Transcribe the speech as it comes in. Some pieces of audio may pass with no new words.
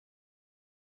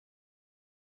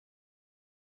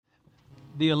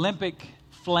The Olympic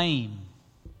flame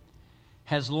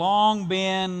has long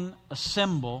been a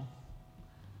symbol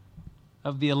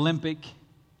of the Olympic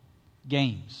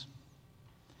Games.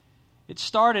 It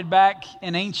started back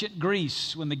in ancient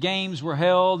Greece when the games were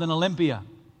held in Olympia.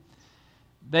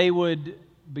 They would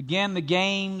begin the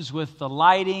games with the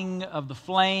lighting of the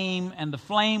flame, and the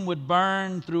flame would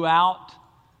burn throughout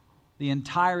the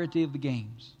entirety of the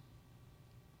games.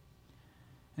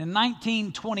 In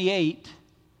 1928,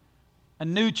 a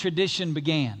new tradition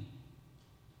began.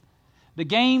 The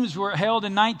games were held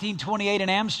in 1928 in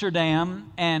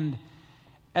Amsterdam, and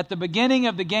at the beginning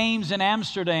of the games in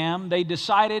Amsterdam, they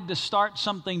decided to start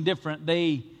something different.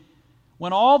 They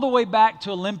went all the way back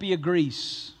to Olympia,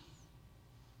 Greece.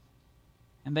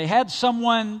 And they had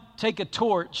someone take a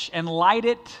torch and light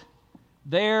it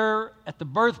there at the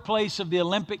birthplace of the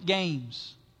Olympic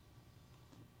Games.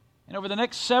 And over the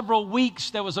next several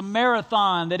weeks, there was a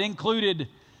marathon that included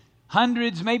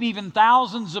hundreds, maybe even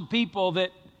thousands of people that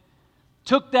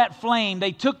took that flame,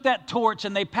 they took that torch,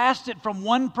 and they passed it from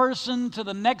one person to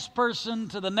the next person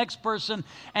to the next person,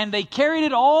 and they carried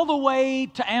it all the way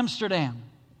to Amsterdam.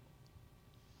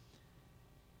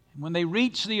 And when they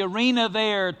reached the arena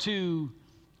there to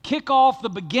kick off the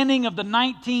beginning of the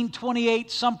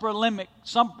 1928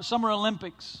 Summer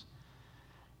Olympics,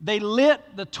 they lit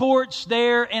the torch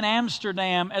there in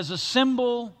Amsterdam as a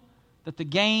symbol that the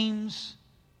games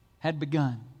had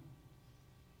begun.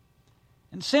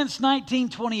 And since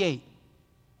 1928,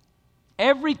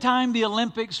 every time the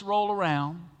Olympics roll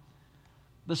around,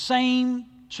 the same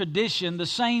tradition, the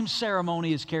same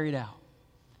ceremony is carried out.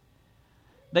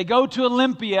 They go to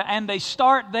Olympia and they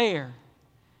start there.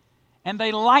 And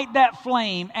they light that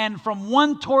flame, and from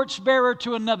one torchbearer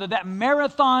to another, that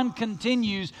marathon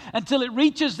continues until it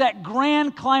reaches that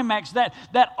grand climax, that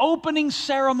opening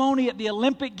ceremony at the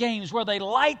Olympic Games where they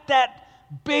light that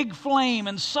big flame,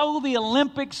 and so the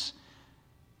Olympics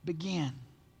begin.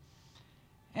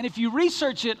 And if you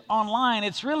research it online,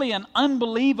 it's really an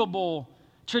unbelievable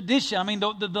tradition. I mean,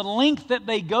 the length that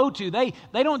they go to, they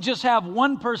don't just have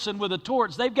one person with a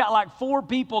torch. They've got like 4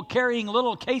 people carrying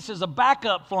little cases of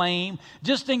backup flame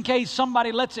just in case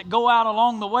somebody lets it go out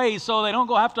along the way, so they don't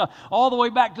have to all the way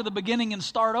back to the beginning and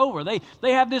start over. They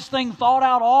have this thing thought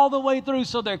out all the way through,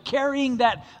 so they're carrying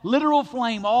that literal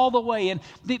flame all the way. And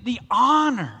the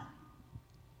honor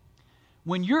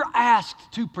when you're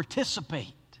asked to participate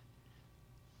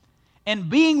and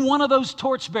being one of those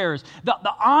torchbearers,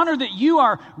 the honor that you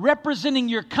are representing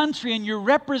your country and you're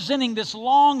representing this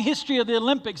long history of the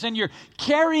Olympics and you're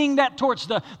carrying that torch,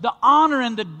 the honor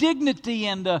and the dignity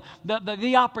and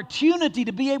the opportunity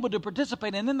to be able to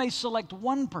participate. And then they select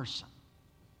one person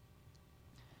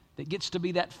that gets to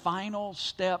be that final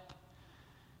step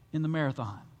in the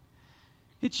marathon.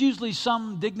 It's usually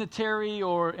some dignitary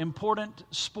or important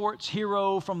sports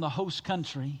hero from the host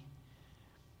country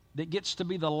that gets to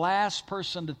be the last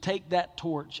person to take that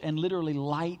torch and literally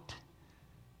light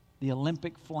the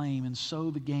Olympic flame, and so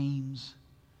the games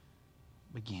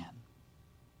begin.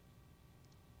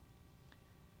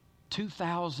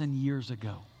 2,000 years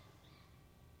ago.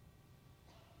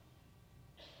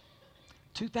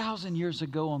 2,000 years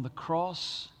ago on the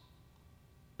cross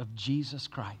of Jesus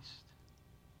Christ,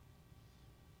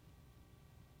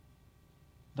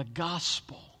 the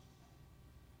gospel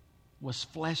was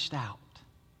fleshed out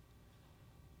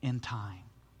in time.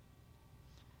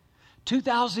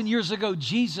 2,000 years ago,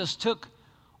 Jesus took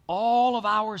all of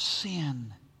our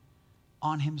sin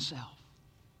on himself.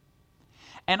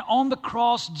 And on the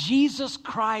cross, Jesus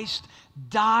Christ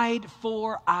died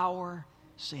for our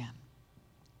sin.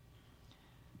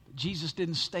 But Jesus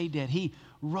didn't stay dead. He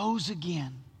rose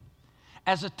again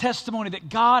as a testimony that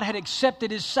God had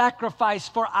accepted his sacrifice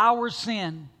for our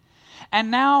sin.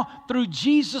 And now, through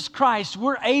Jesus Christ,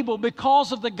 we're able,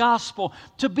 because of the gospel,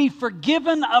 to be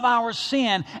forgiven of our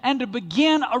sin and to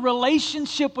begin a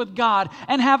relationship with God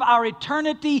and have our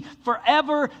eternity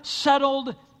forever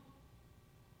settled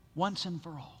once and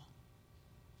for all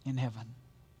in heaven.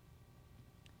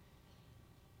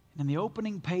 In the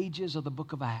opening pages of the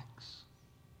book of Acts,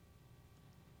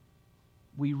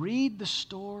 we read the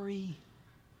story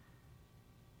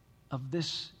of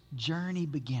this journey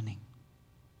beginning,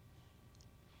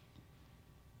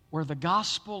 where the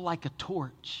gospel, like a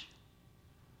torch,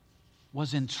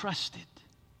 was entrusted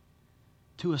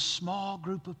to a small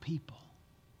group of people.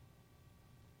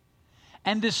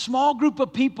 And this small group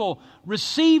of people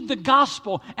received the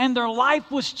gospel, and their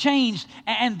life was changed,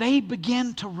 and they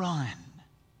began to run.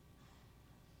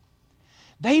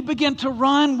 They began to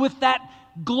run with that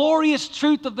glorious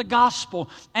truth of the gospel.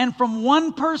 And from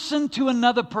one person to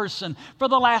another person, for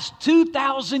the last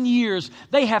 2,000 years,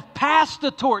 they have passed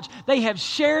the torch. They have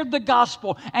shared the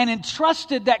gospel and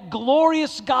entrusted that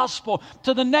glorious gospel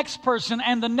to the next person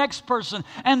and the next person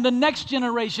and the next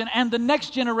generation and the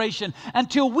next generation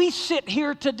until we sit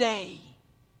here today.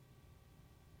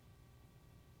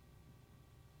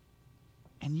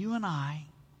 And you and I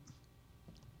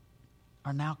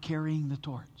are now carrying the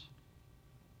torch.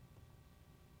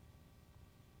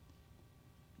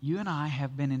 You and I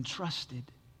have been entrusted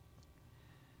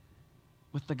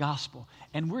with the gospel.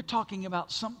 And we're talking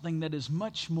about something that is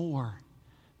much more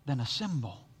than a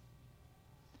symbol.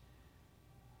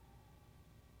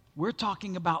 We're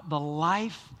talking about the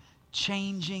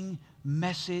life-changing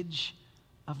message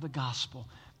of the gospel.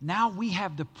 Now we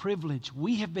have the privilege,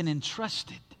 we have been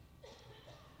entrusted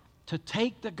to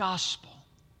take the gospel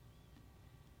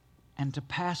and to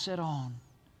pass it on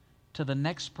to the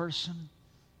next person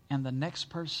and the next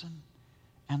person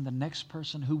and the next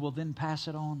person who will then pass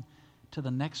it on to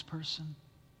the next person.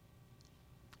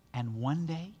 And one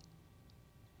day,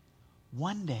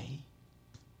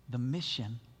 the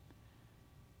mission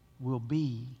will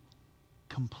be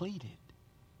completed.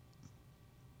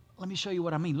 Let me show you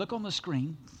what I mean. Look on the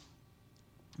screen.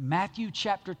 Matthew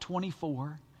chapter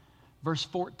 24, verse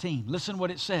 14. Listen what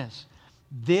it says.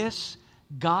 This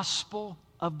gospel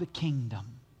of the kingdom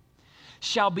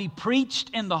shall be preached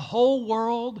in the whole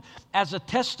world as a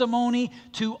testimony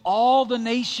to all the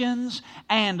nations,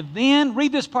 and then,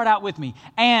 read this part out with me,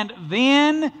 and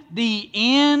then the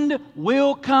end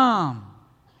will come.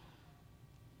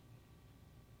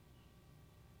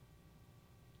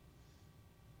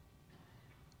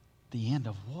 The end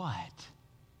of what?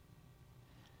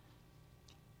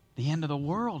 The end of the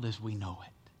world as we know it.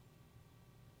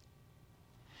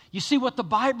 You see, what the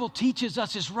Bible teaches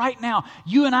us is right now,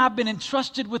 you and I have been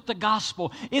entrusted with the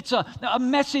gospel. It's a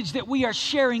message that we are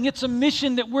sharing. It's a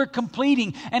mission that we're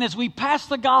completing. And as we pass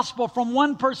the gospel from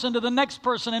one person to the next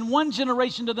person and one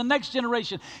generation to the next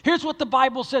generation, here's what the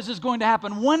Bible says is going to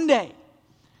happen. One day,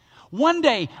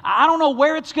 I don't know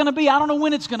where it's going to be, I don't know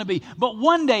when it's going to be, but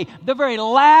one day, the very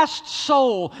last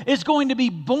soul is going to be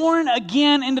born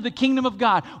again into the kingdom of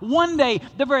God. One day,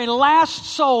 the very last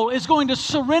soul is going to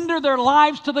surrender their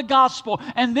lives to the gospel.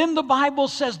 And then the Bible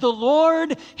says the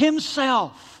Lord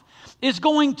Himself is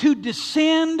going to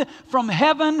descend from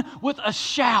heaven with a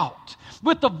shout,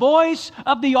 with the voice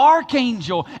of the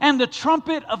archangel and the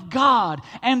trumpet of God.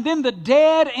 And then the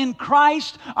dead in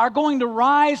Christ are going to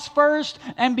rise first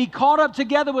and be caught up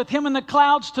together with Him in the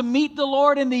clouds to meet the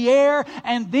Lord in the air.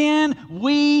 And then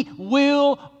we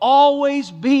will always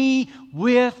be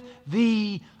with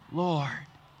the Lord.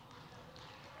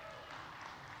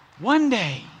 One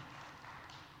day,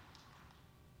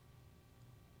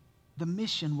 the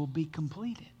mission will be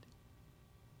completed.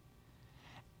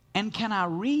 And can I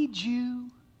read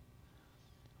you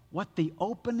what the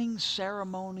opening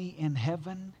ceremony in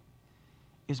heaven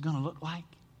is going to look like?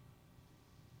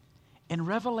 In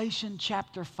Revelation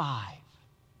chapter 5.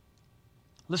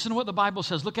 Listen to what the Bible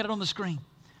says. Look at it on the screen.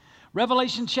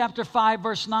 Revelation chapter 5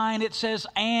 verse 9, it says,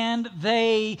 and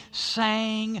they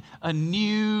sang a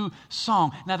new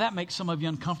song. Now that makes some of you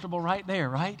uncomfortable right there,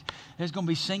 right? There's going to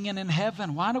be singing in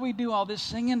heaven. Why do we do all this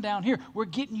singing down here? We're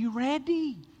getting you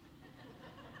ready.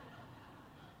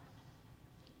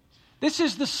 This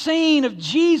is the scene of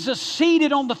Jesus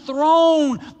seated on the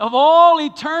throne of all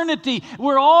eternity.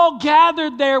 We're all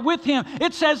gathered there with Him.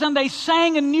 It says, and they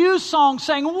sang a new song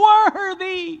saying,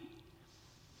 worthy.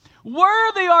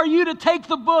 Worthy are you to take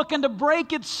the book and to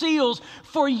break its seals,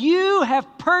 for you have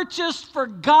purchased for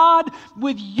God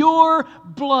with your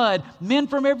blood men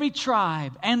from every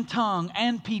tribe and tongue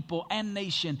and people and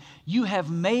nation. You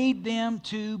have made them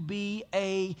to be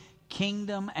a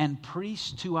kingdom and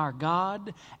priests to our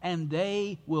God, and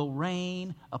they will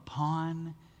reign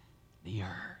upon the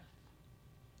earth.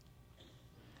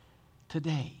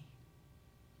 Today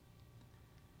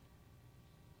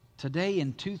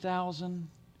in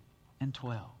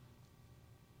 2012,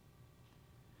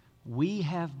 we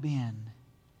have been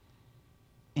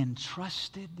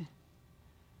entrusted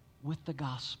with the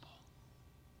gospel.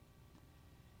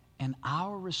 And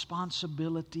our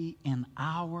responsibility in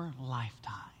our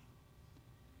lifetime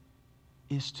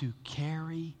is to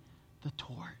carry the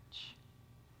torch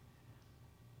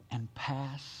and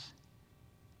pass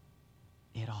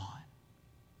it on.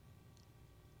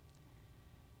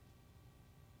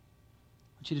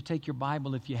 I want you to take your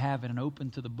Bible, if you have it, and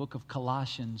open to the book of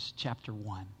Colossians chapter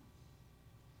 1.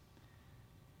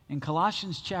 In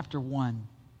Colossians chapter 1,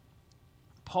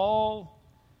 Paul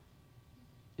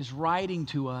is writing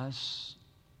to us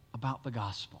about the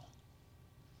gospel.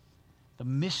 The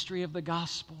mystery of the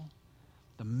gospel,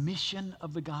 the mission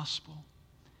of the gospel.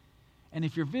 And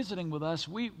if you're visiting with us,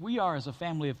 we are, as a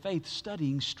family of faith,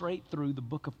 studying straight through the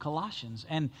book of Colossians.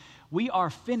 And we are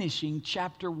finishing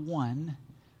chapter 1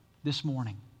 this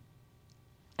morning.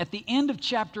 At the end of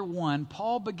chapter 1,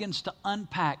 Paul begins to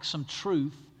unpack some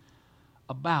truth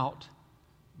about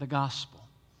the gospel.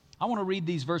 I want to read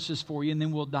these verses for you, and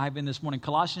then we'll dive in this morning.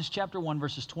 Colossians chapter 1,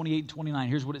 verses 28 and 29.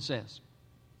 Here's what it says.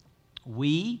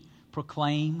 We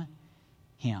proclaim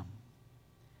him,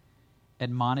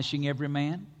 admonishing every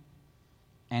man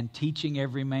and teaching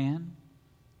every man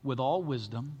with all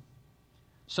wisdom,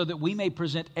 so that we may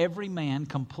present every man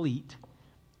complete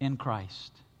in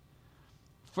Christ.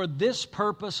 For this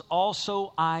purpose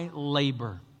also I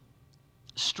labor,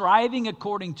 striving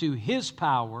according to his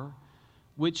power,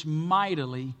 which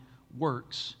mightily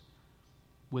works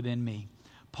within me.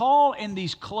 Paul, in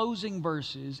these closing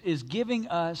verses, is giving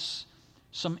us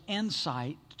some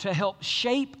insight to help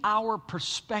shape our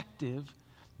perspective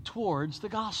towards the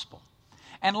gospel.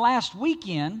 And last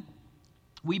weekend,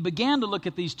 we began to look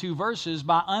at these two verses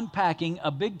by unpacking a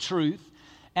big truth.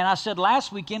 And I said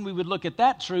last weekend we would look at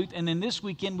that truth, and then this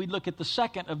weekend we'd look at the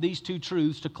second of these two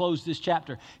truths to close this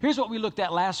chapter. Here's what we looked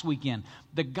at last weekend.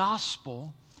 The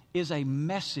gospel is a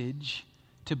message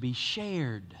to be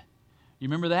shared. You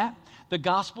remember that? The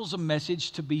gospel's a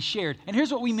message to be shared. And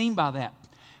here's what we mean by that.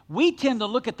 We tend to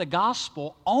look at the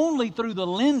gospel only through the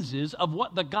lenses of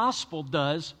what the gospel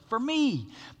does for me.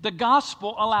 The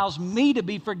gospel allows me to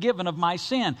be forgiven of my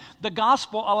sin. The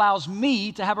gospel allows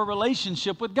me to have a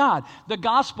relationship with God. The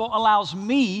gospel allows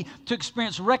me to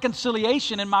experience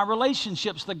reconciliation in my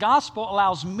relationships. The gospel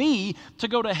allows me to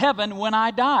go to heaven when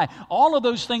I die. All of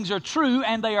those things are true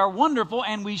and they are wonderful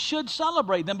and we should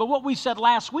celebrate them. But what we said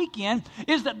last weekend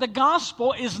is that the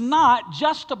gospel is not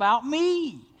just about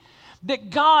me.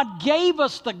 That God gave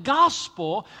us the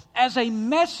gospel as a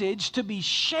message to be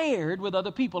shared with other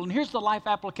people. And here's the life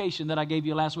application that I gave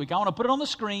you last week. I want to put it on the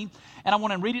screen, and I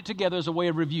want to read it together as a way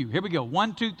of review. Here we go.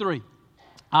 1, 2, 3.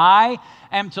 I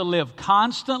am to live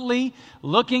constantly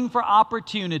looking for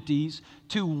opportunities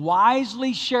to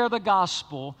wisely share the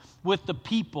gospel with the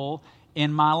people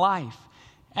in my life.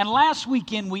 And last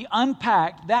weekend, we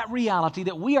unpacked that reality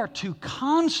that we are to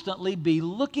constantly be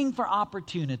looking for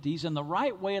opportunities in the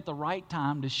right way at the right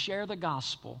time to share the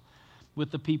gospel with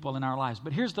the people in our lives.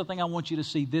 But here's the thing I want you to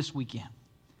see this weekend.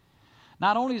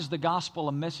 Not only is the gospel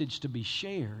a message to be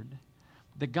shared,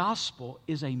 the gospel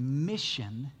is a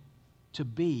mission to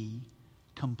be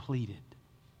completed.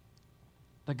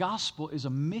 The gospel is a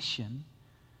mission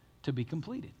to be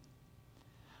completed.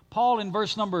 Paul, in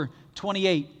verse number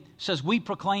 28, says, we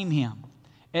proclaim him,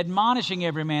 admonishing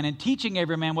every man and teaching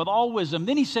every man with all wisdom.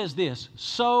 Then he says this,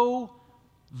 so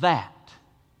that.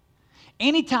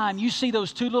 Anytime you see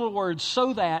those two little words,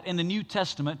 so that, in the New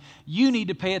Testament, you need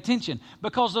to pay attention.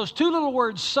 Because those two little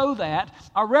words, so that,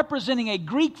 are representing a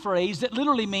Greek phrase that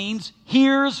literally means,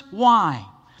 here's why,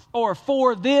 or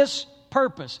for this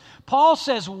purpose. Paul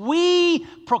says we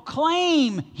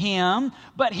proclaim him,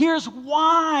 but here's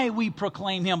why we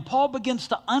proclaim him. Paul begins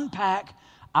to unpack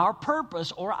our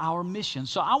purpose or our mission.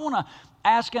 So I want to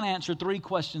ask and answer 3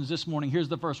 questions this morning. Here's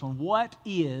the first one. What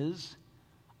is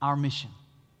our mission?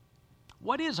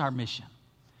 What is our mission?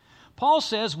 Paul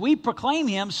says we proclaim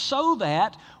him so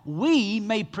that we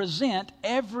may present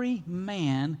every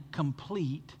man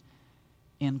complete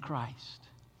in Christ.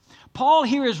 Paul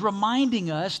here is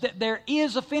reminding us that there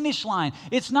is a finish line.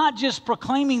 It's not just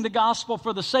proclaiming the gospel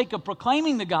for the sake of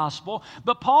proclaiming the gospel,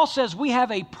 but Paul says we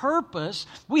have a purpose,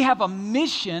 we have a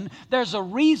mission, there's a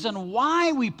reason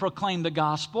why we proclaim the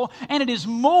gospel, and it is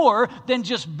more than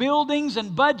just buildings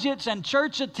and budgets and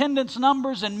church attendance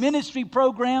numbers and ministry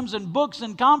programs and books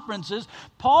and conferences.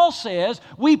 Paul says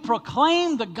we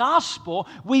proclaim the gospel,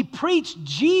 we preach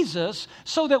Jesus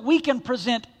so that we can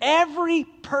present every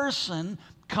person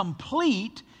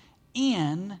complete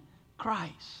in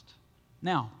Christ.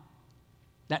 Now,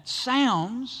 that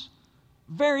sounds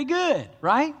very good,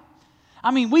 right?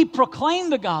 I mean, we proclaim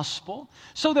the gospel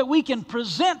so that we can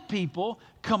present people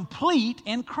complete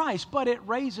in Christ. But it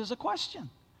raises a question.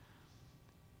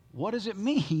 What does it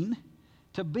mean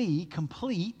to be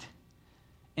complete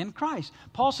in Christ?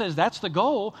 Paul says that's the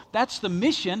goal, that's the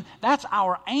mission, that's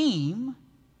our aim.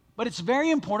 But it's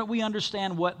very important we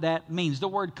understand what that means. The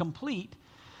word complete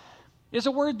is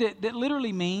a word that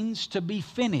literally means to be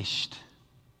finished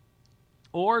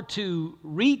or to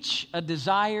reach a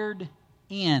desired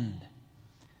end.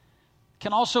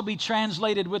 Can also be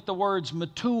translated with the words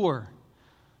mature.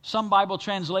 Some Bible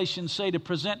translations say to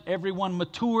present everyone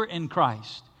mature in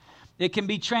Christ. It can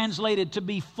be translated to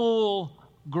be full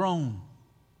grown.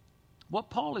 What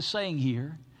Paul is saying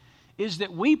here is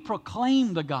that we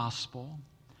proclaim the gospel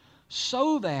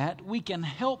so that we can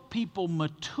help people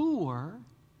mature.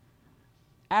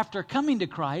 After coming to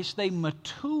Christ, they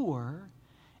mature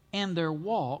in their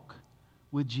walk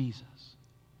with Jesus.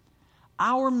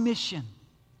 Our mission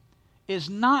is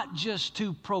not just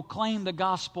to proclaim the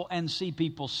gospel and see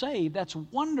people saved. That's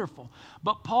wonderful.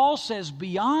 But Paul says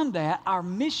beyond that, our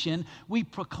mission, we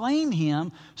proclaim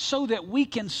Him so that we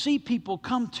can see people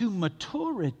come to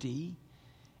maturity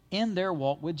in their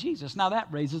walk with Jesus. Now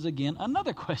that raises again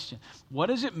another question. What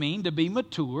does it mean to be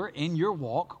mature in your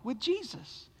walk with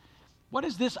Jesus? What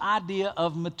is this idea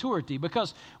of maturity?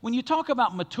 Because when you talk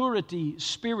about maturity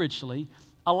spiritually,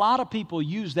 a lot of people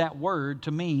use that word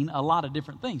to mean a lot of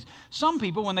different things. Some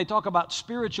people, when they talk about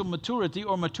spiritual maturity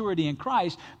or maturity in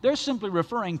Christ, they're simply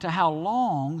referring to how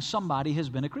long somebody has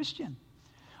been a Christian.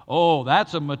 Oh,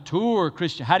 that's a mature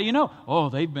Christian. How do you know? Oh,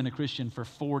 they've been a Christian for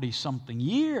 40-something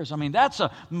years. I mean, that's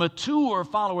a mature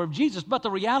follower of Jesus. But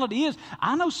the reality is,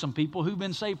 I know some people who've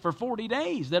been saved for 40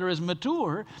 days that are as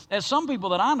mature as some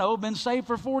people that I know have been saved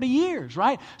for 40 years,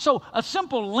 right? So a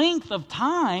simple length of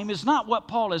time is not what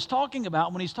Paul is talking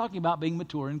about when he's talking about being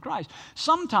mature in Christ.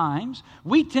 Sometimes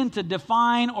we tend to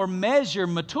define or measure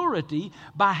maturity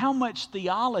by how much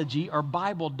theology or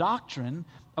Bible doctrine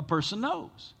a person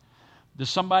knows. Does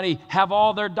somebody have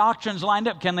all their doctrines lined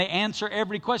up? Can they answer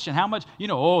every question? How much,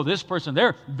 oh, this person,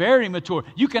 they're very mature.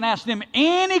 You can ask them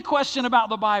any question about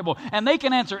the Bible, and they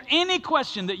can answer any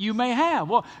question that you may have.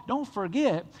 Well, don't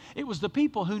forget, it was the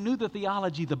people who knew the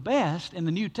theology the best in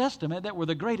the New Testament that were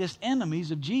the greatest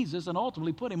enemies of Jesus and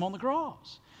ultimately put Him on the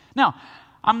cross. Now,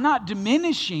 I'm not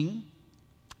diminishing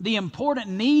the important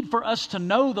need for us to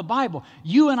know the Bible.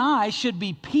 You and I should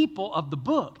be people of the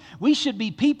book. We should be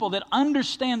people that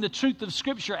understand the truth of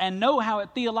Scripture and know how it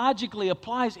theologically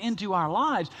applies into our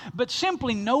lives. But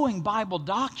simply knowing Bible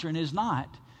doctrine is not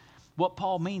what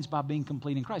Paul means by being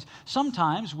complete in Christ.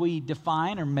 Sometimes we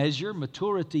define or measure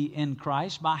maturity in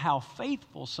Christ by how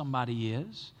faithful somebody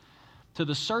is to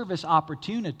the service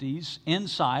opportunities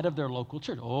inside of their local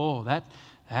church. Oh,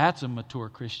 that's a mature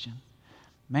Christian.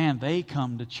 Man, they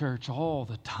come to church all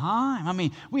the time. I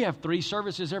mean, we have 3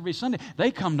 services every Sunday.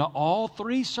 They come to all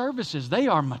 3 services. They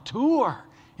are mature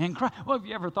in Christ. Well, have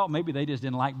you ever thought maybe they just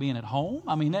didn't like being at home?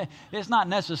 I mean, it's not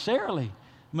necessarily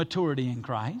maturity in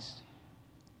Christ.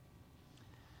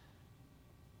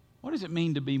 What does it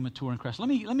mean to be mature in Christ? Let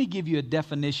me give you a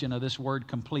definition of this word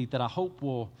complete that I hope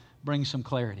will bring some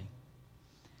clarity.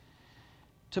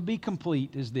 To be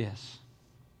complete is this.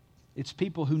 It's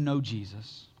people who know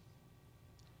Jesus,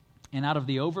 and out of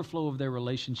the overflow of their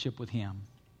relationship with Him,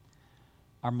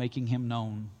 are making Him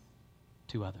known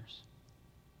to others.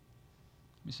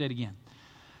 Let me say it again.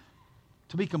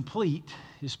 To be complete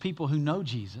is people who know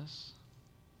Jesus,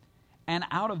 and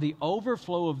out of the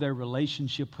overflow of their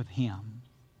relationship with Him,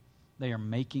 they are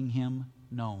making Him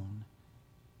known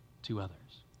to others.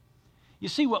 You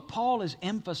see, what Paul is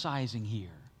emphasizing here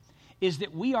is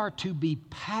that we are to be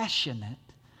passionate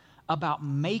about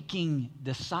making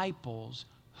disciples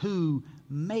who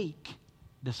make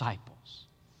disciples.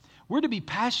 We're to be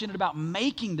passionate about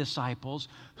making disciples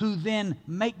who then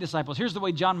make disciples. Here's the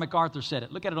way John MacArthur said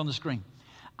it. Look at it on the screen.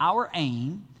 Our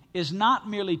aim is not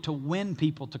merely to win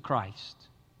people to Christ,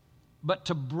 but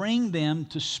to bring them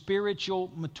to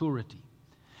spiritual maturity.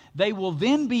 They will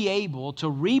then be able to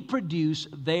reproduce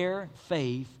their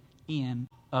faith in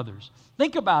others.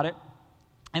 Think about it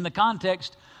in the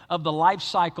context of the life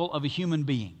cycle of a human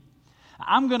being.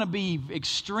 I'm going to be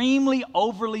extremely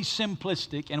overly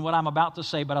simplistic in what I'm about to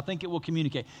say, but I think it will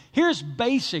communicate. Here's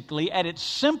basically, at its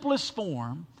simplest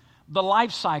form, the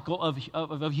life cycle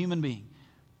of a human being.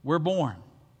 We're born.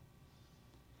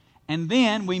 And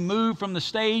then we move from the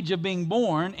stage of being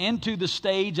born into the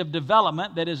stage of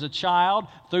development that is a child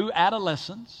through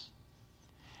adolescence.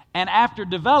 And after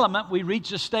development, we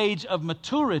reach a stage of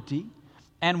maturity.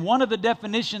 And one of the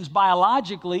definitions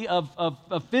biologically of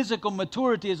physical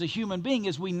maturity as a human being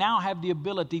is we now have the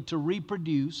ability to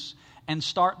reproduce and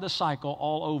start the cycle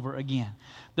all over again.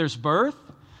 There's birth,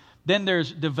 then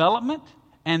there's development,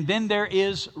 and then there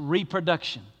is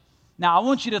reproduction. Now, I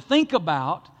want you to think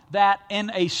about that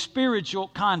in a spiritual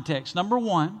context. Number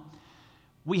one,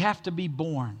 we have to be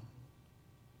born.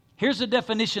 Here's a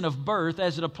definition of birth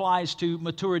as it applies to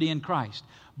maturity in Christ.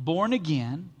 Born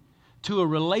again to a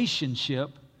relationship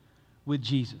with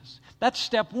Jesus. That's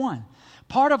step one.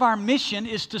 Part of our mission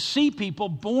is to see people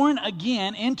born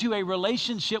again into a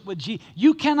relationship with Jesus.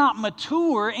 You cannot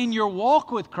mature in your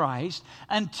walk with Christ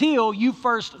until you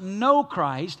first know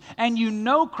Christ, and you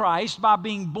know Christ by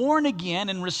being born again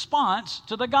in response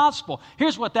to the gospel.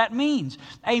 Here's what that means.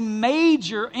 A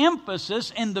major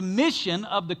emphasis in the mission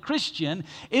of the Christian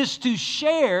is to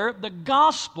share the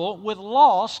gospel with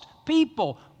lost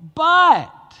people. But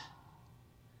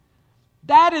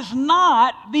that is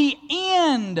not the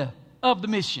end of the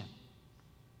mission.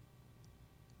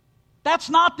 That's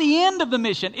not the end of the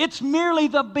mission. It's merely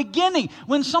the beginning.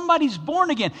 When somebody's born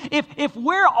again, if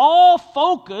we're all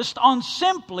focused on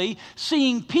simply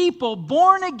seeing people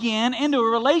born again into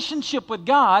a relationship with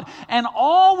God, and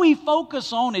all we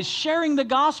focus on is sharing the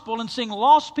gospel and seeing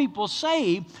lost people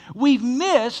saved, we've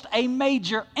missed a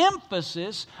major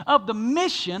emphasis of the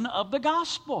mission of the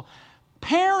gospel.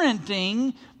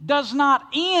 Parenting does not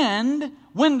end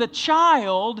when the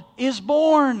child is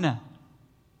born.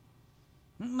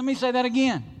 Let me say that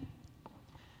again.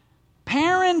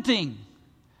 Parenting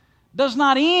does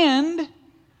not end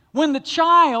when the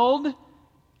child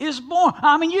is born.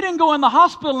 I mean, you didn't go in the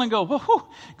hospital and go, whew,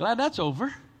 glad that's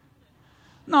over.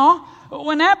 No,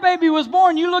 when that baby was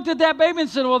born, you looked at that baby and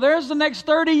said, well, there's the next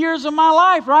 30 years of my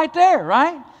life right there,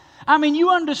 right? I mean, you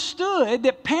understood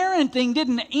that parenting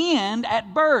didn't end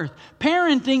at birth.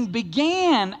 Parenting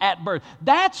began at birth.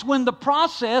 That's when the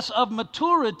process of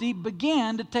maturity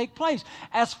began to take place.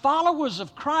 As followers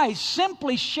of Christ,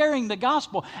 simply sharing the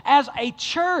gospel, as a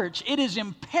church, it is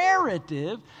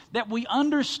imperative that we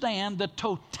understand the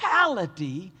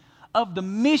totality of the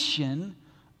mission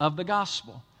of the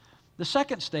gospel. The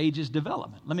second stage is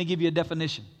development. Let me give you a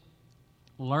definition.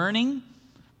 Learning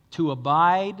to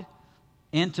abide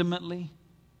intimately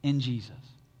in Jesus.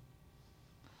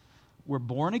 We're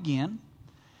born again.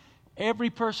 Every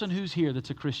person who's here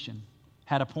that's a Christian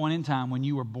had a point in time when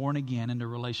you were born again into a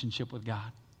relationship with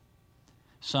God.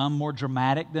 Some more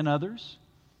dramatic than others,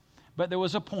 but there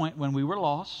was a point when we were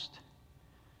lost,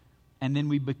 and then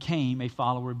we became a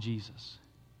follower of Jesus.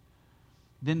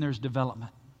 Then there's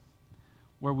development,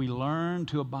 where we learn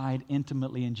to abide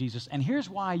intimately in Jesus. And here's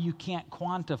why you can't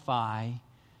quantify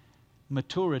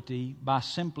maturity by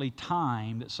simply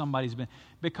time that somebody's been.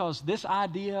 Because this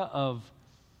idea of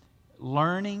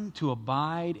learning to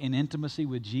abide in intimacy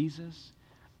with Jesus,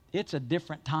 it's a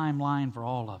different timeline for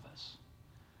all of us.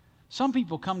 Some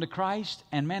people come to Christ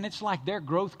and man, it's like their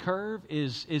growth curve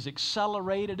is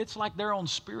accelerated. It's like they're on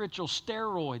spiritual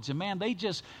steroids. And man, they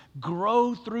just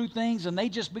grow through things and they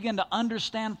just begin to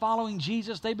understand following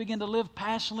Jesus. They begin to live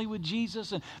passionately with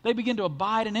Jesus and they begin to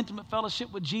abide in intimate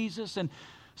fellowship with Jesus. And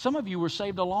some of you were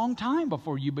saved a long time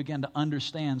before you began to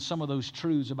understand some of those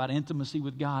truths about intimacy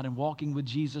with God and walking with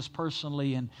Jesus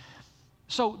personally. And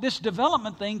so this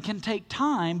development thing can take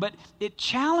time, but it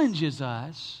challenges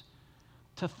us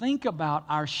to think about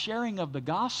our sharing of the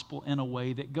gospel in a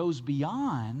way that goes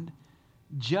beyond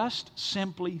just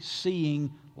simply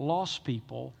seeing lost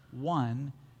people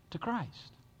won to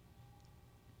Christ.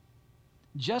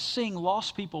 Just seeing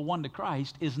lost people won to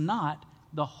Christ is not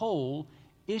the whole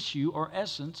issue or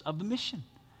essence of the mission.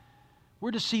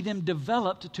 We're to see them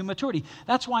developed to maturity.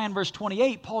 That's why in verse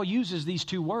 28, Paul uses these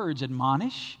two words,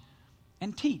 admonish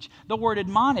and teach. The word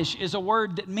admonish is a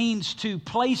word that means to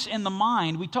place in the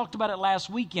mind. We talked about it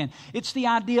last weekend. It's the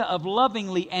idea of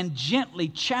lovingly and gently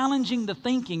challenging the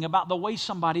thinking about the way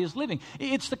somebody is living.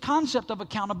 It's the concept of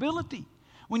accountability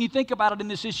when you think about it in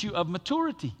this issue of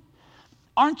maturity.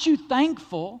 Aren't you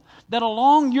thankful that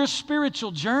along your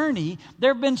spiritual journey,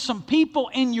 there have been some people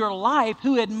in your life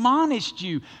who admonished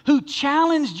you, who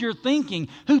challenged your thinking,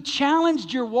 who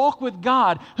challenged your walk with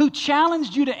God, who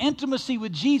challenged you to intimacy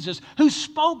with Jesus, who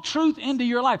spoke truth into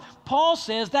your life? Paul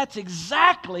says that's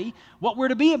exactly what we're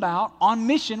to be about on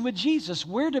mission with Jesus.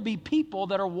 We're to be people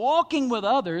that are walking with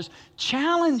others,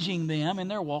 challenging them in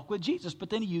their walk with Jesus. But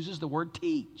then he uses the word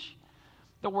teach.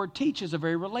 The word teach is a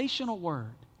very relational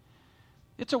word.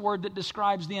 It's a word that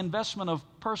describes the investment of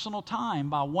personal time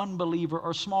by one believer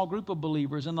or small group of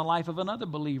believers in the life of another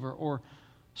believer or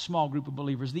small group of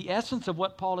believers. The essence of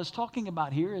what Paul is talking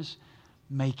about here is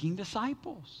making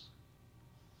disciples.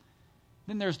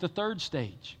 Then there's the third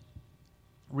stage,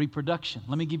 reproduction.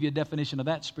 Let me give you a definition of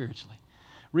that spiritually.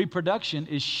 Reproduction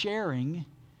is sharing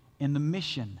in the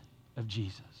mission of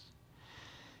Jesus.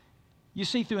 You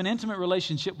see, through an intimate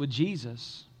relationship with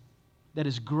Jesus that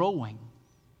is growing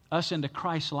us into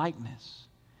Christ's likeness,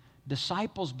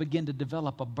 disciples begin to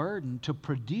develop a burden to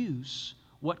produce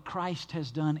what Christ has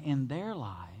done in their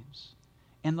lives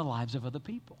and the lives of other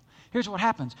people. Here's what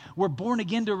happens. We're born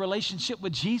again to a relationship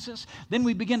with Jesus. Then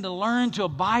we begin to learn to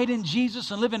abide in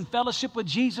Jesus and live in fellowship with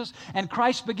Jesus. And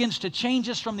Christ begins to change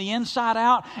us from the inside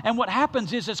out. And what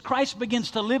happens is, as Christ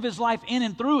begins to live His life in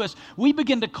and through us, we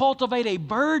begin to cultivate a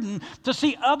burden to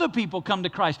see other people come to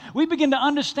Christ. We begin to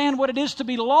understand what it is to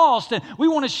be lost. And we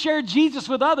want to share Jesus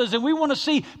with others. And we want to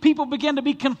see people begin to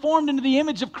be conformed into the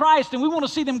image of Christ. And we want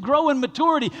to see them grow in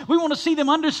maturity. We want to see them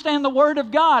understand the Word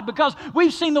of God, because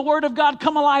we've seen the Word of God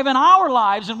come alive in our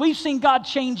lives, and we've seen God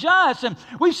change us, and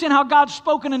we've seen how God's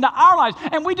spoken into our lives,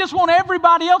 and we just want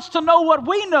everybody else to know what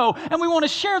we know, and we want to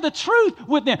share the truth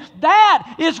with them.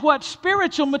 That is what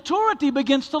spiritual maturity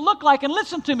begins to look like. And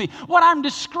listen to me, what I'm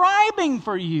describing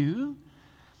for you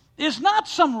is not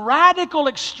some radical,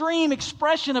 extreme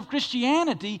expression of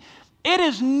Christianity. It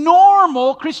is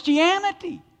normal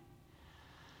Christianity.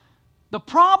 The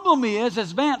problem is,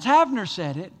 as Vance Havner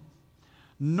said it,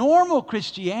 normal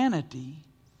Christianity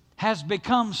has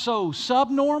become so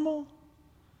subnormal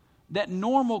that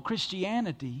normal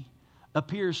Christianity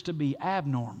appears to be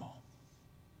abnormal.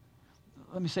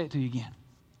 Let me say it to you again.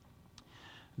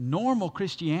 Normal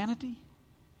Christianity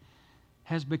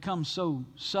has become so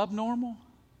subnormal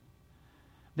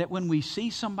that when we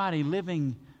see somebody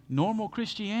living normal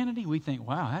Christianity, we think,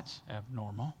 wow, that's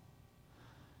abnormal.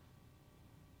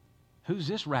 Who's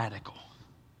this radical?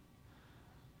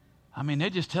 I mean, they're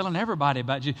just telling everybody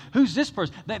about you. Who's this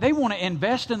person? They want to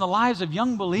invest in the lives of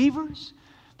young believers.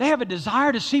 They have a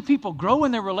desire to see people grow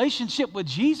in their relationship with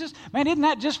Jesus. Man, isn't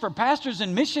that just for pastors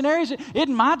and missionaries?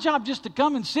 Isn't my job just to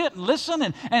come and sit and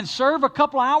listen and serve a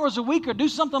couple hours a week or do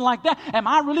something like that? Am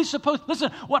I really supposed...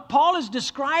 Listen, what Paul is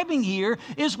describing here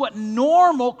is what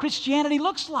normal Christianity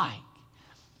looks like.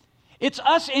 It's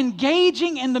us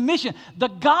engaging in the mission. The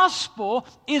gospel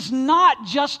is not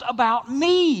just about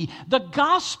me. The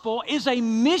gospel is a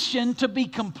mission to be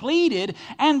completed,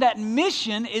 and that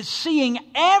mission is seeing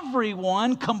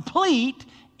everyone complete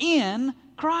in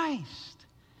Christ.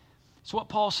 It's what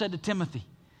Paul said to Timothy.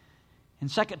 In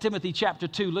 2 Timothy chapter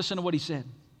 2, listen to what he said.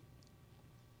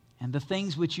 And the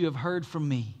things which you have heard from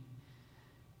me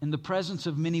in the presence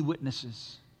of many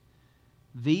witnesses,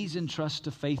 these entrust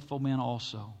to faithful men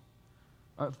also.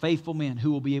 Faithful men who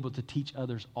will be able to teach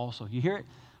others also. You hear it?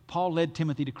 Paul led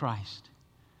Timothy to Christ.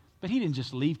 But he didn't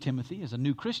just leave Timothy as a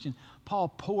new Christian.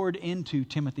 Paul poured into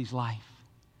Timothy's life.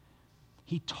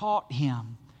 He taught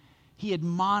him. He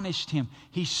admonished him.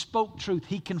 He spoke truth.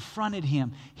 He confronted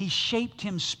him. He shaped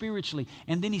him spiritually.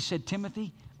 And then he said,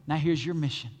 Timothy, now here's your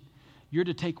mission. You're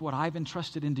to take what I've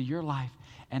entrusted into your life,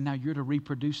 and now you're to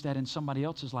reproduce that in somebody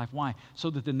else's life. Why? So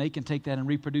that then they can take that and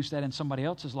reproduce that in somebody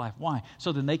else's life. Why?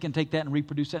 So then they can take that and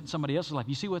reproduce that in somebody else's life.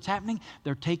 You see what's happening?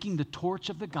 They're taking the torch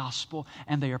of the gospel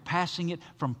and they are passing it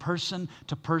from person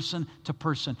to person to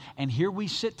person. And here we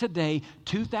sit today,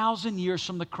 2,000 years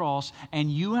from the cross, and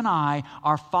you and I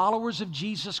are followers of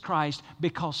Jesus Christ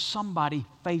because somebody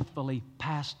faithfully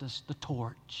passed us the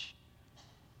torch.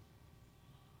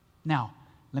 Now,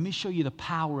 let me show you the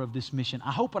power of this mission.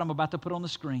 I hope what I'm about to put on the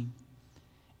screen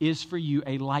is for you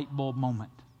a light bulb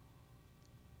moment.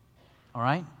 All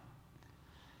right?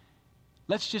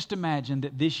 Let's just imagine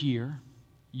that this year,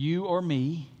 you or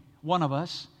me, one of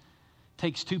us,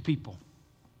 takes two people,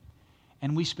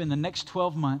 and we spend the next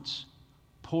 12 months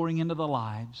pouring into the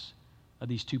lives of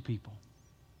these two people.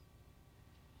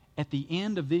 At the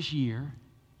end of this year,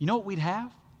 you know what we'd have?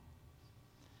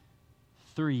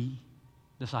 3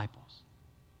 disciples.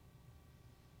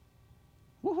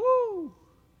 Woohoo!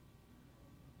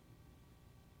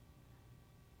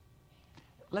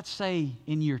 Let's say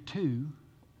in year 2,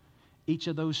 each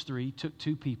of those 3 took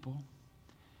 2 people,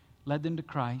 led them to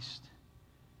Christ,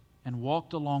 and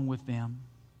walked along with them,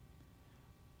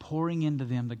 pouring into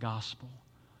them the gospel,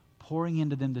 pouring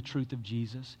into them the truth of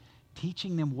Jesus,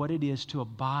 teaching them what it is to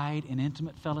abide in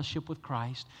intimate fellowship with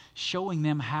Christ, showing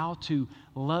them how to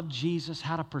love Jesus,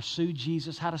 how to pursue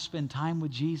Jesus, how to spend time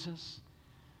with Jesus.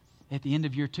 At the end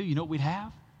of year 2, you know what we'd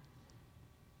have?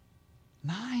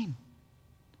 9.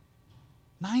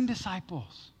 9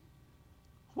 disciples.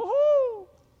 Woohoo!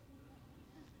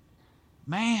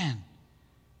 Man,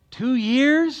 2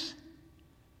 years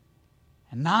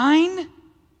and 9?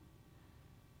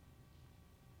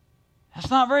 That's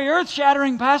not very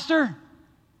earth-shattering, Pastor.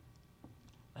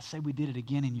 Let's say we did it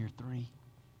again in year 3.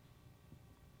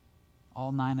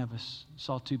 All 9 of us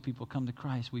saw 2 people come to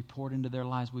Christ. We poured into their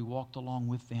lives. We walked along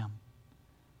with them.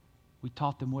 We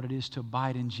taught them what it is to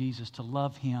abide in Jesus, to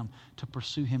love Him, to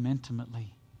pursue Him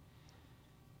intimately.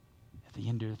 At the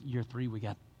end of year 3, we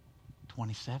got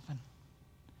 27.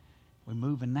 We're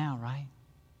moving now, right?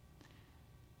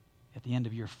 At the end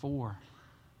of year 4,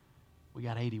 we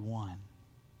got 81.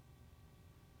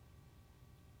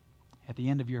 At the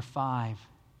end of year 5,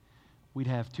 we'd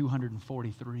have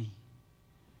 243.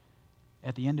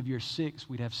 At the end of year 6,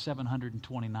 we'd have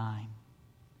 729.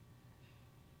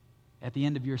 At the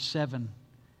end of year 7,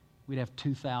 we'd have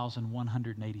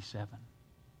 2,187.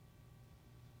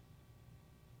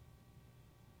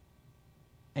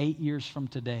 8 years from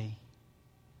today,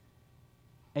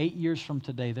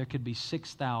 there could be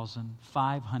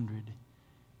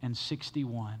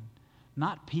 6,561,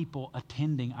 not people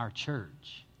attending our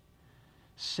church,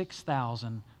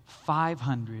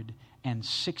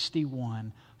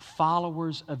 6,561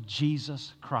 followers of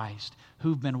Jesus Christ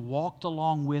who've been walked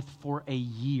along with for a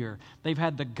year. They've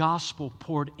had the gospel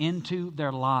poured into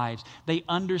their lives. They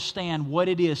understand what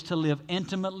it is to live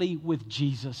intimately with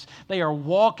Jesus. They are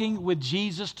walking with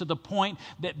Jesus to the point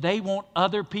that they want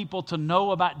other people to know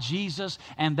about Jesus,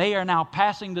 and they are now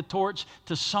passing the torch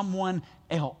to someone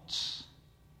else.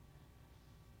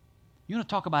 You want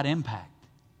to talk about impact?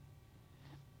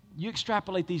 You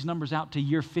extrapolate these numbers out to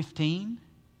year 15.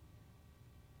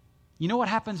 You know what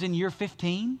happens in year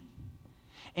 15?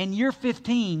 In year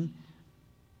 15,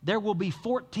 there will be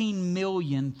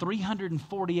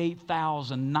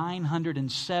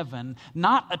 14,348,907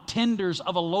 not attenders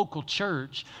of a local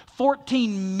church,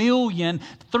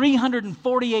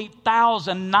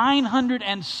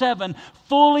 14,348,907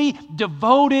 fully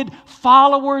devoted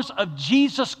followers of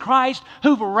Jesus Christ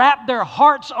who've wrapped their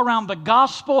hearts around the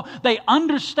gospel. They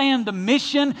understand the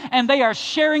mission, and they are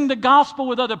sharing the gospel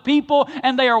with other people,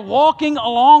 and they are walking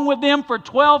along with them for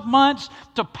 12 months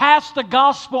to pass the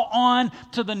gospel on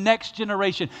to the next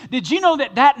generation. Did you know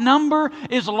that that number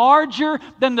is larger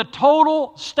than the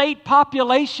total state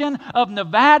population of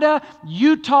Nevada,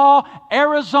 Utah,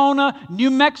 Arizona,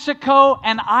 New Mexico,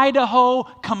 and Idaho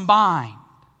combined?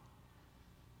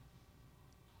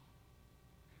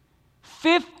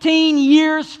 15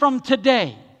 years from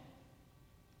today,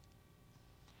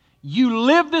 you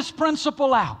live this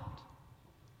principle out.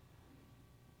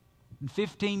 In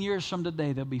 15 years from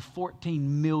today, there'll be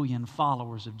 14 million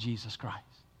followers of Jesus Christ.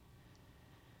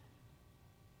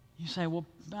 You say, well,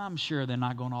 I'm sure they're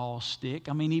not going to all stick.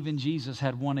 I mean, even Jesus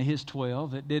had one of his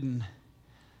 12 that didn't.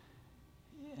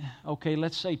 Okay,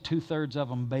 let's say 2/3 of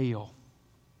them bail.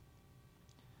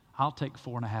 I'll take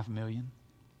 4.5 million.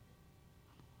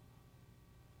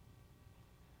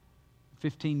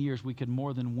 15 years, we could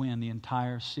more than win the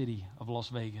entire city of Las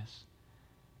Vegas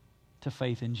to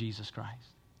faith in Jesus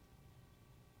Christ.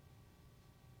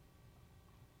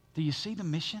 Do you see the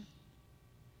mission?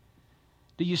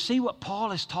 Do you see what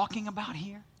Paul is talking about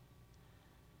here?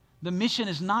 The mission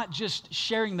is not just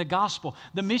sharing the gospel.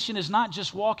 The mission is not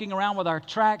just walking around with our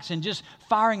tracts and just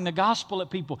firing the gospel at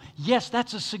people. Yes,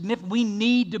 that's a significant. We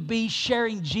need to be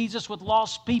sharing Jesus with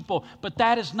lost people, but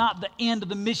that is not the end of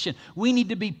the mission. We need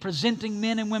to be presenting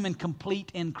men and women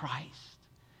complete in Christ.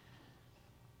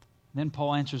 Then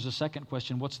Paul answers the second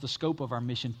question, what's the scope of our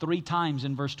mission? 3 times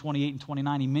in verse 28 and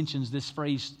 29, he mentions this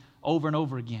phrase over and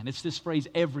over again. It's this phrase,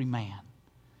 every man.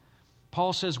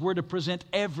 Paul says we're to present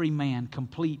every man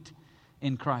complete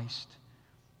in Christ.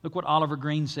 Look what Oliver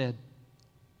Green said.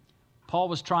 Paul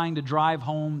was trying to drive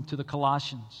home to the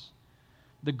Colossians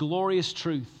the glorious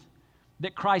truth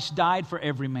that Christ died for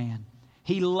every man.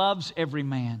 He loves every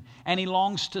man, and he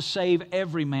longs to save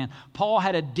every man. Paul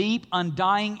had a deep,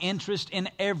 undying interest in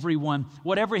everyone,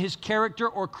 whatever his character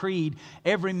or creed.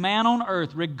 Every man on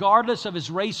earth, regardless of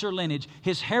his race or lineage,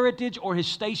 his heritage or his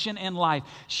station in life,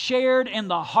 shared in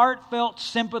the heartfelt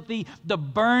sympathy, the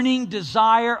burning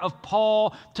desire of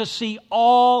Paul to see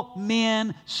all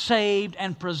men saved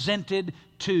and presented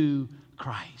to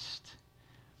Christ.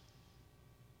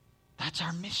 That's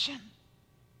our mission.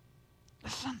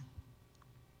 Listen.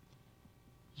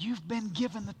 You've been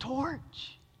given the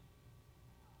torch.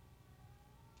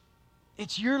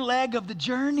 It's your leg of the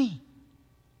journey.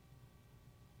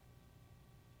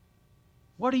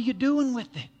 What are you doing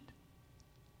with it?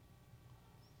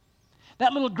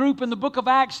 That little group in the book of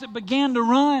Acts that began to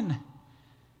run,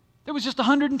 there was just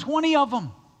 120 of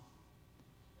them.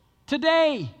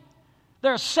 Today,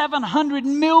 there are 700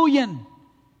 million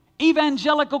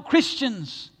evangelical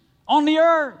Christians on the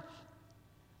earth.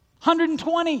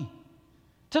 120.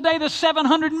 Today, there's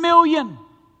 700 million.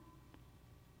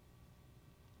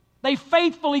 They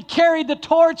faithfully carried the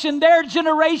torch in their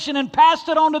generation and passed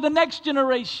it on to the next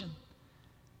generation.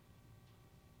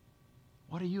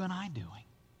 What are you and I doing?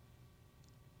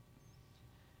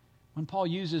 When Paul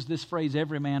uses this phrase,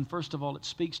 every man, first of all, it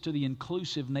speaks to the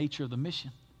inclusive nature of the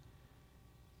mission.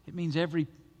 It means every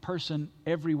person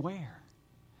everywhere.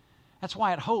 That's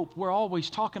why at Hope, we're always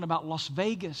talking about Las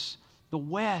Vegas, the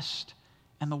West,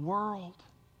 and the world.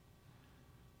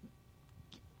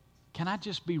 Can I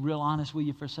just be real honest with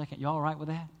you for a second? You all right with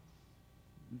that?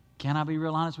 Can I be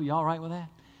real honest with you? All right with that?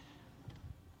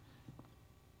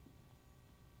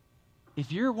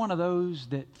 If you're one of those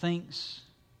that thinks,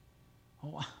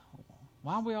 oh,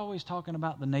 why are we always talking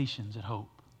about the nations at Hope?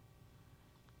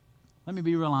 Let me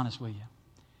be real honest with you.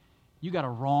 You got a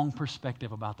wrong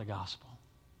perspective about the gospel.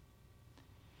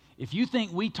 If you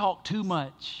think we talk too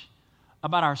much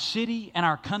about our city and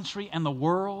our country and the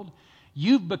world,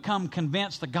 you've become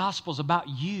convinced the gospel's about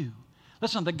you.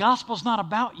 Listen, the gospel's not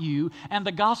about you, and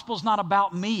the gospel's not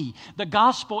about me. The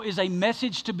gospel is a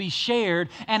message to be shared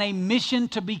and a mission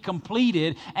to be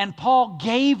completed. And Paul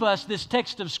gave us this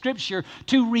text of Scripture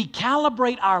to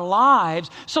recalibrate our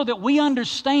lives so that we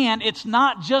understand it's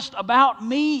not just about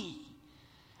me.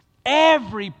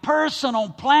 Every person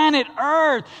on planet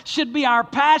Earth should be our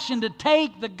passion to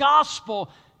take the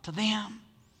gospel to them.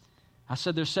 I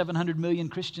said there's 700 million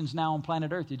Christians now on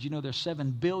planet Earth. Did you know there's 7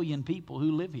 billion people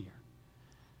who live here?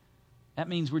 That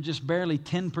means we're just barely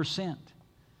 10%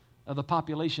 of the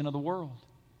population of the world.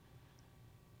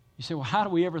 You say, well, how do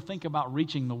we ever think about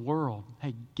reaching the world?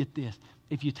 Hey, get this.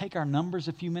 If you take our numbers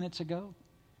a few minutes ago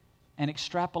and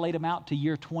extrapolate them out to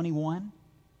year 21,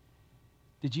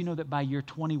 did you know that by year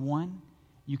 21,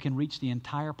 you can reach the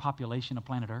entire population of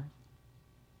planet Earth?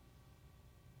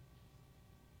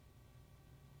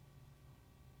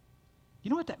 You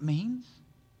know what that means?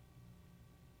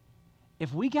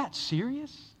 If we got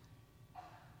serious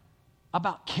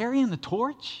about carrying the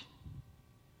torch,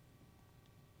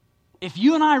 if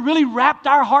you and I really wrapped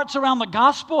our hearts around the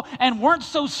gospel and weren't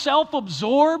so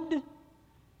self-absorbed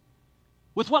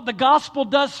with what the gospel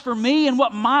does for me and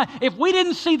if we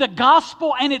didn't see the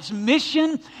gospel and its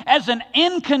mission as an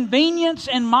inconvenience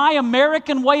in my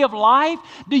American way of life,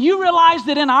 do you realize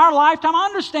that in our lifetime, I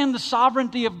understand the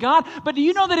sovereignty of God, but do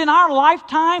you know that in our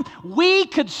lifetime, we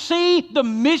could see the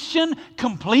mission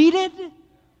completed?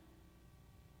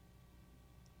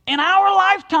 In our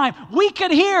lifetime, we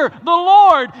could hear the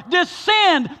Lord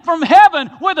descend from heaven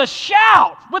with a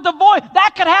shout, with a voice.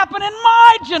 That could happen in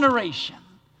my generation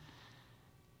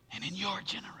and in your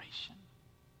generation.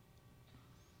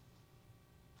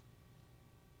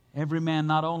 Every man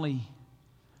not only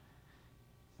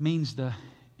means the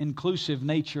inclusive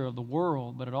nature of the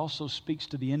world, but it also speaks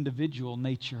to the individual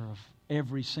nature of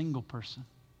every single person.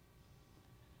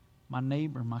 My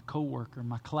neighbor, my coworker,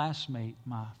 my classmate,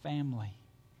 my family.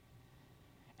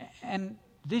 And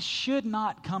this should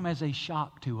not come as a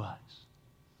shock to us.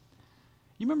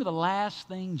 You remember the last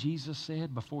thing Jesus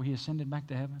said before He ascended back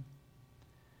to heaven?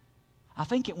 I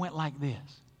think it went like this.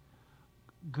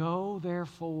 Go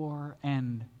therefore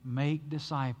and make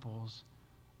disciples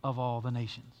of all the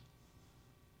nations.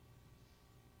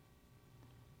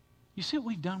 You see what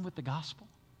we've done with the gospel?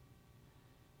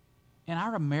 In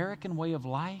our American way of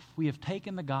life, we have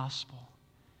taken the gospel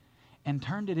and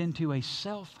turned it into a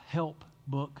self-help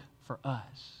book for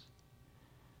us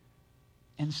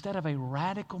instead of a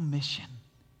radical mission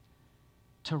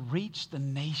to reach the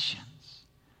nations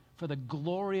for the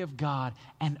glory of God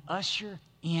and usher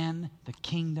in the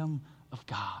kingdom of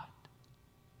God.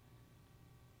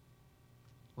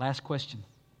 Last question.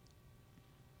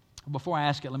 Before I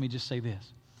ask it, let me just say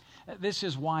this. This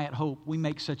is why at Hope we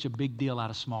make such a big deal out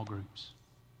of small groups.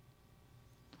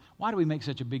 Why do we make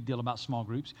such a big deal about small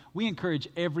groups? We encourage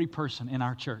every person in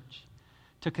our church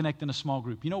to connect in a small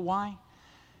group. You know why?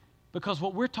 Because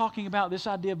what we're talking about, this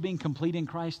idea of being complete in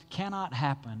Christ, cannot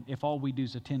happen if all we do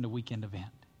is attend a weekend event.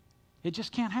 It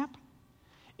just can't happen.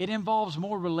 It involves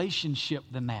more relationship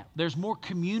than that. There's more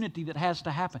community that has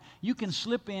to happen. You can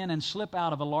slip in and slip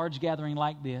out of a large gathering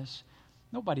like this.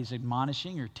 Nobody's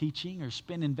admonishing or teaching or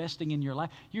investing in your life.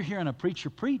 You're hearing a preacher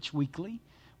preach weekly,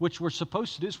 which we're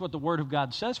supposed to do. It's what the Word of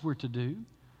God says we're to do.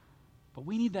 But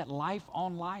we need that life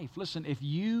on life. Listen, if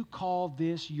you call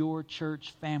this your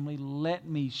church family, let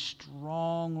me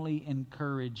strongly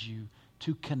encourage you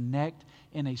to connect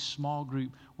in a small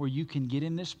group where you can get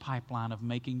in this pipeline of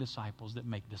making disciples that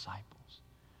make disciples.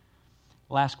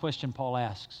 Last question Paul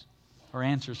asks or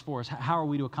answers for us. How are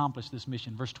we to accomplish this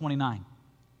mission? Verse 29.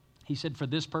 He said, for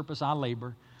this purpose I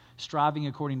labor, striving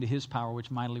according to His power which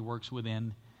mightily works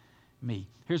within me.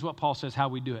 Here's what Paul says how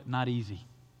we do it. Not easy.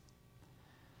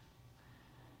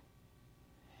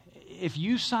 If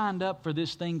you signed up for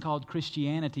this thing called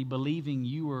Christianity believing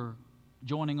you were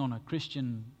joining on a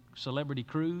Christian celebrity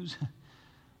cruise,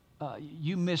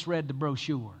 you misread the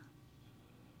brochure.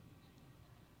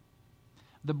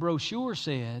 The brochure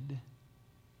said,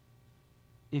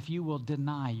 if you will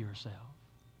deny yourself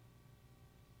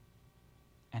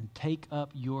and take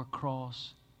up your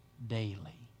cross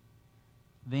daily,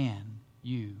 then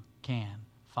you can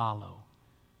follow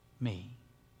me.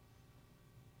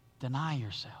 Deny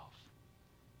yourself.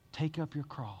 Take up your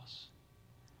cross.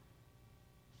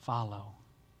 Follow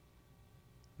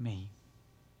me.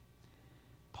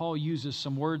 Paul uses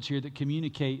some words here that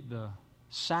communicate the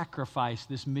sacrifice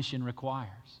this mission requires.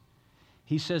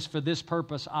 He says, for this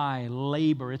purpose I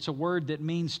labor. It's a word that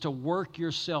means to work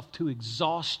yourself to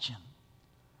exhaustion.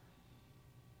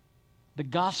 The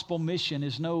gospel mission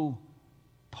is no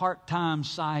part-time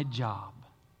side job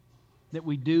that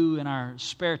we do in our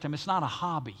spare time. It's not a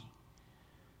hobby.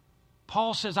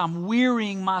 Paul says, I'm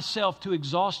wearying myself to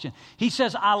exhaustion. He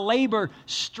says, I labor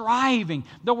striving.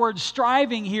 The word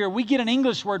striving here, we get an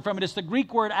English word from it. It's the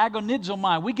Greek word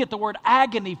agonizomai. We get the word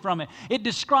agony from it. It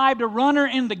described a runner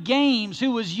in the games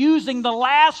who was using the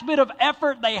last bit of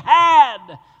effort they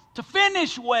had to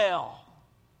finish well.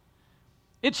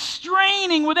 It's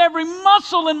straining with every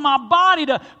muscle in my body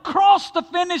to cross the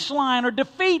finish line or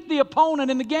defeat the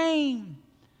opponent in the game.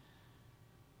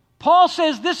 Paul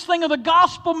says this thing of the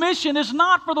gospel mission is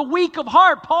not for the weak of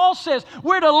heart. Paul says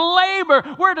we're to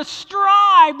labor, we're to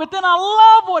strive, but then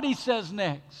I love what he says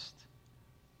next.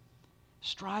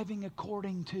 Striving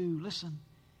according to, listen,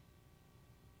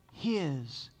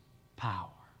 His power,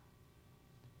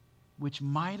 which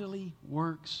mightily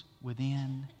works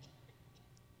within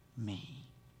me.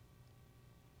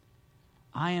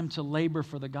 I am to labor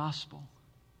for the gospel.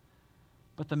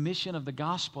 But the mission of the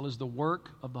gospel is the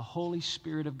work of the Holy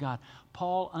Spirit of God.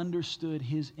 Paul understood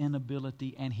his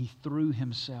inability and he threw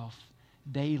himself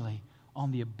daily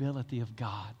on the ability of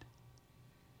God.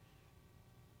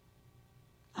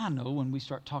 I know when we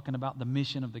start talking about the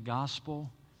mission of the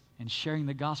gospel and sharing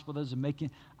the gospel, those are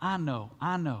making, I know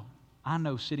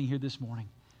sitting here this morning,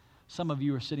 some of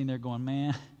you are sitting there going,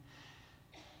 man,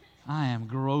 I am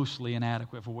grossly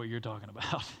inadequate for what you're talking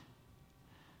about.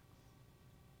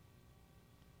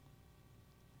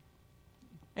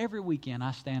 Every weekend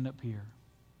I stand up here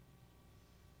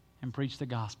and preach the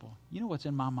gospel. You know what's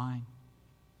in my mind?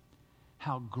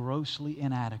 How grossly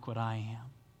inadequate I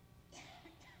am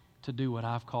to do what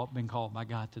I've been called by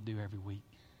God to do every week.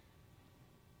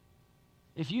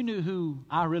 If you knew who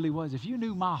I really was, if you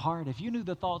knew my heart, if you knew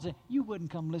the thoughts, you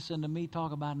wouldn't come listen to me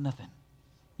talk about nothing.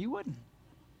 You wouldn't.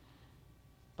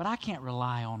 But I can't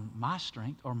rely on my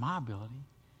strength or my ability.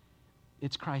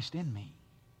 It's Christ in me.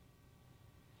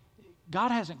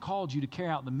 God hasn't called you to carry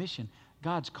out the mission.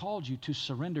 God's called you to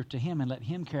surrender to Him and let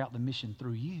Him carry out the mission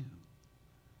through you.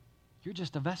 You're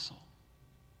just a vessel.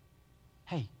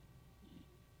 Hey,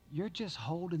 you're just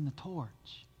holding the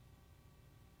torch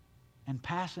and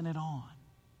passing it on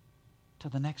to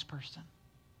the next person.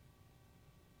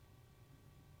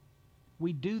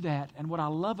 We do that, and what I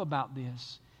love about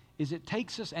this is it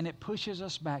takes us and it pushes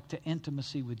us back to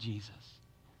intimacy with Jesus.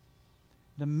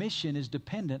 The mission is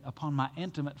dependent upon my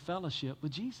intimate fellowship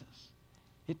with Jesus.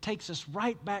 It takes us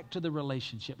right back to the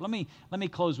relationship. Let me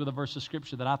close with a verse of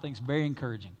Scripture that I think is very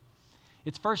encouraging.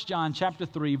 It's 1 John chapter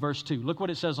 3, verse 2. Look what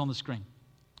it says on the screen.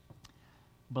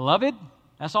 Beloved,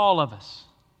 that's all of us.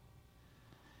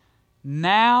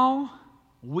 Now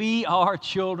we are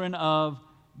children of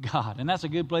God. And that's a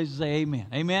good place to say amen.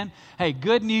 Amen. Hey,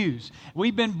 good news.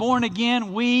 We've been born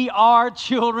again. We are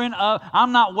children of,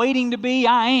 I'm not waiting to be,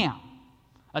 I am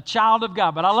a child of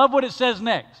God. But I love what it says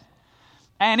next.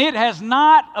 And it has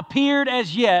not appeared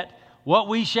as yet what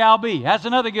we shall be. That's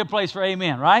another good place for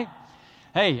amen, right?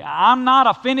 Hey, I'm not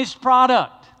a finished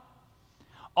product.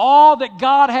 All that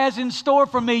God has in store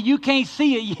for me, you can't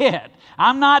see it yet.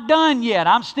 I'm not done yet.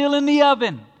 I'm still in the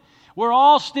oven. We're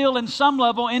all still in some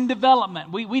level in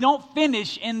development. We don't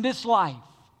finish in this life.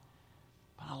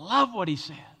 But I love what he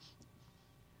says.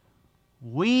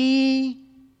 We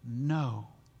know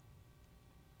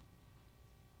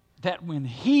that when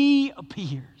He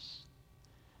appears,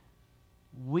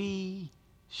 we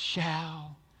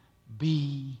shall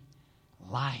be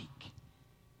like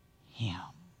Him,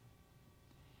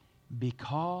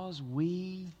 because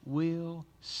we will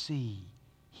see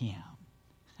Him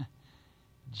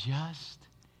just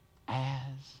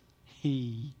as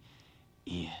He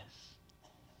is.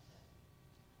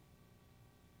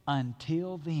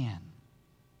 Until then,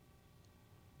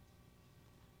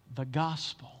 the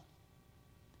gospel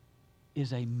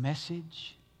is a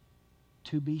message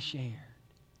to be shared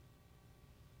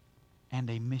and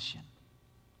a mission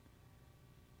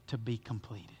to be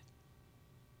completed.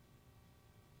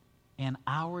 In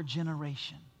our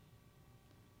generation,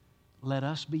 let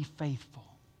us be faithful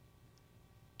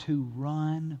to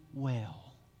run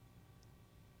well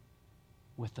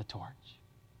with the torch.